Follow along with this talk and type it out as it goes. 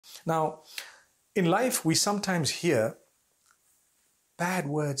Now, in life, we sometimes hear bad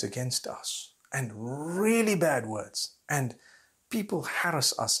words against us, and really bad words, and people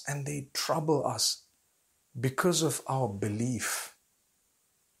harass us and they trouble us because of our belief.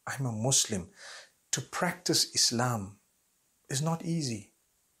 I'm a Muslim. To practice Islam is not easy.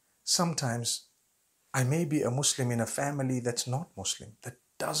 Sometimes I may be a Muslim in a family that's not Muslim, that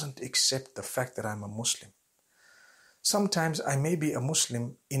doesn't accept the fact that I'm a Muslim. Sometimes I may be a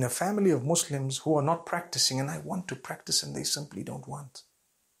Muslim in a family of Muslims who are not practicing, and I want to practice and they simply don't want.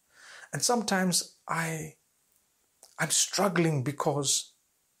 And sometimes I'm struggling because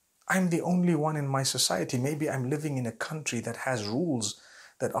I'm the only one in my society. Maybe I'm living in a country that has rules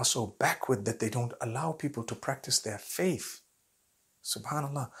that are so backward that they don't allow people to practice their faith.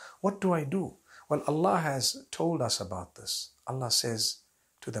 Subhanallah. What do I do? Well, Allah has told us about this. Allah says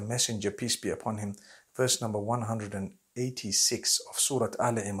to the Messenger, peace be upon him, verse number 186 of Surah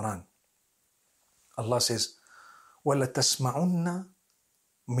Al Imran. Allah says, وَلَتَسْمَعُنَّ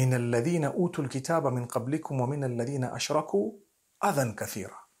مِنَ الَّذِينَ أُوتُوا الْكِتَابَ مِنْ قَبْلِكُمْ وَمِنَ الَّذِينَ أَشْرَكُوا أَذًى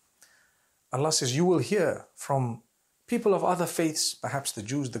كَثِيرًا. Allah says, you will hear from people of other faiths, perhaps the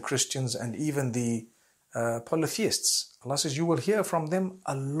Jews, the Christians, and even the polytheists. Allah says, you will hear from them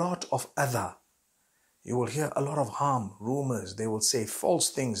a lot of adha. You will hear a lot of harm, rumors. They will say false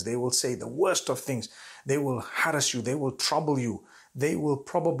things. They will say the worst of things. They will harass you. They will trouble you. They will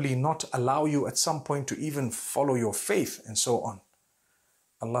probably not allow you at some point to even follow your faith, and so on.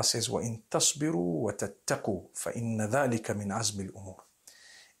 Allah says, وَإِن تَصْبِرُوا وَتَتَّقُوا فَإِنَّ ذَلِكَ مِنْ عَزْمِ الْأُمُورِ.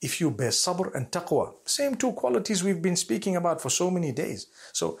 If you bear sabr and taqwa, same two qualities we've been speaking about for so many days.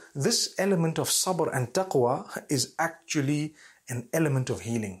 So this element of sabr and taqwa is actually an element of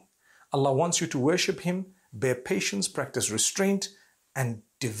healing. Allah wants you to worship Him, bear patience, practice restraint, and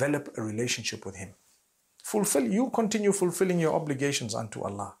develop a relationship with Him. Continue fulfilling your obligations unto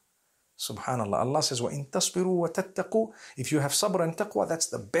Allah. Subhanallah. Allah says, وَإِن تَصْبِرُوا وَتَتَّقُوا. If you have sabr and taqwa, that's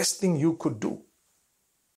the best thing you could do.